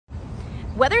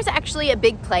Weather is actually a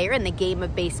big player in the game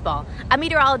of baseball. I'm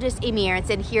meteorologist Amy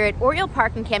Aaronson here at Oriole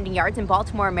Park in Camden Yards in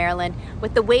Baltimore, Maryland,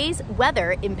 with the ways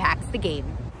weather impacts the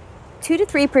game. 2 to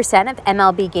 3% of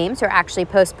MLB games are actually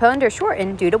postponed or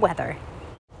shortened due to weather.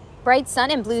 Bright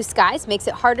sun and blue skies makes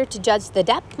it harder to judge the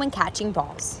depth when catching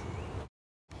balls.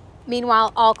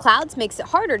 Meanwhile, all clouds makes it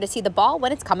harder to see the ball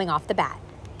when it's coming off the bat.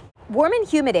 Warm and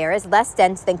humid air is less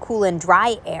dense than cool and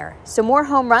dry air, so more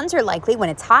home runs are likely when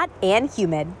it's hot and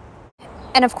humid.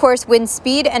 And of course, wind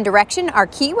speed and direction are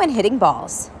key when hitting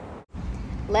balls.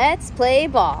 Let's play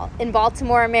ball. In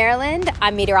Baltimore, Maryland,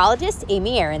 I'm meteorologist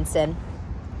Amy Aaronson.